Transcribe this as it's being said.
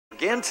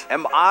pregnant?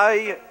 Am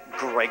I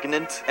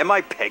pregnant? Am I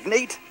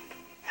pegnate?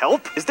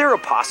 Help? Is there a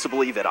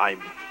possibility that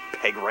I'm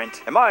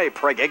pregnant? Am I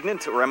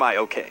pregnant or am I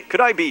okay? Could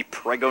I be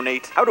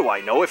pregonate? How do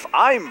I know if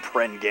I'm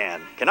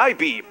prengan? Can I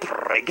be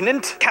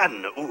pregnant?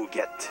 Can oo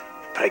get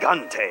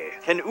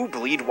pregante? Can oo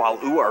bleed while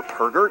oo are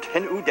pergert?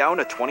 Can oo down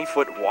a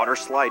 20-foot water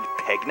slide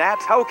pegnat?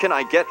 How can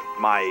I get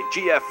my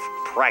GF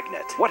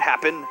pregnant? What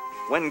happened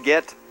when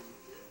get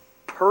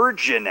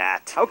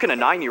perginat? How can a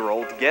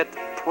 9-year-old get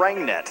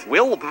pregnant?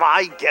 Will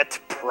my get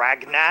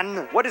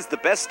pragnan? What is the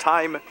best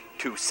time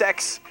to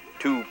sex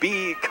to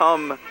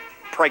become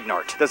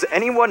pregnant? Does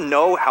anyone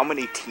know how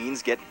many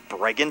teens get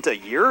pregnant a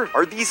year?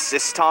 Are these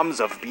systems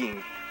of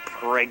being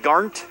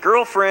pregnant?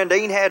 Girlfriend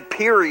ain't had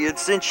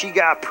periods since she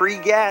got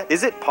pregat.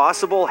 Is it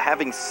possible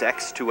having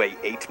sex to a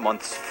 8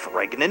 months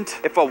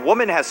pregnant? If a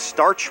woman has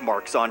starch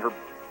marks on her...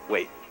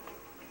 Wait.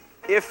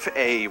 If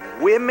a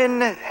woman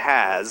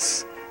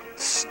has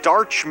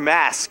starch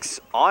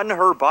masks on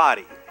her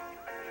body,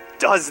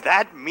 does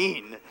that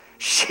mean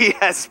she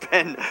has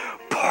been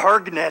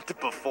pregnant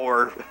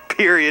before?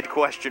 Period,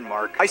 question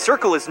mark. I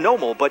circle is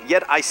normal, but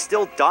yet I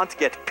still don't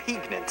get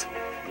pregnant.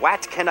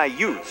 What can I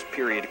use?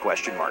 Period,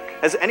 question mark.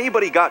 Has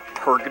anybody got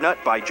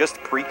pregnant by just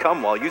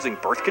pre-cum while using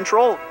birth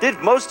control? Did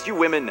most you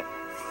women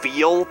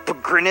feel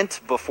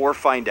pregnant before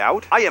find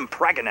out? I am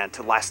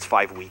pregnant last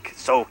 5 weeks,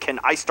 so can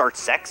I start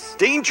sex?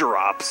 Danger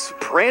ops,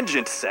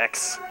 prangent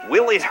sex.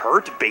 Will it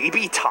hurt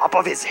baby top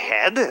of his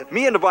head?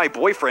 Me and my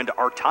boyfriend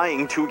are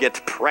trying to get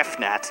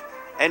prefnat,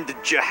 and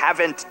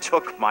haven't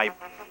took my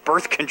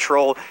birth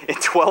control in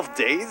 12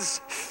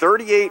 days?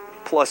 38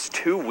 plus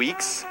 2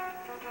 weeks?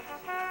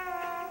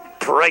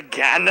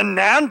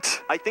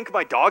 Pregnant? I think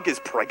my dog is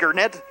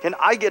pregnant. Can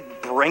I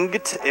get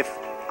bringed if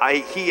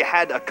he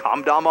had a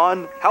condom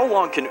on? How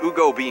long can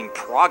Ugo being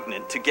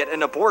pregnant to get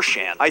an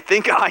abortion? I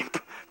think I'm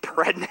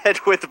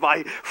pregnant with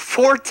my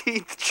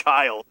 14th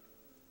child.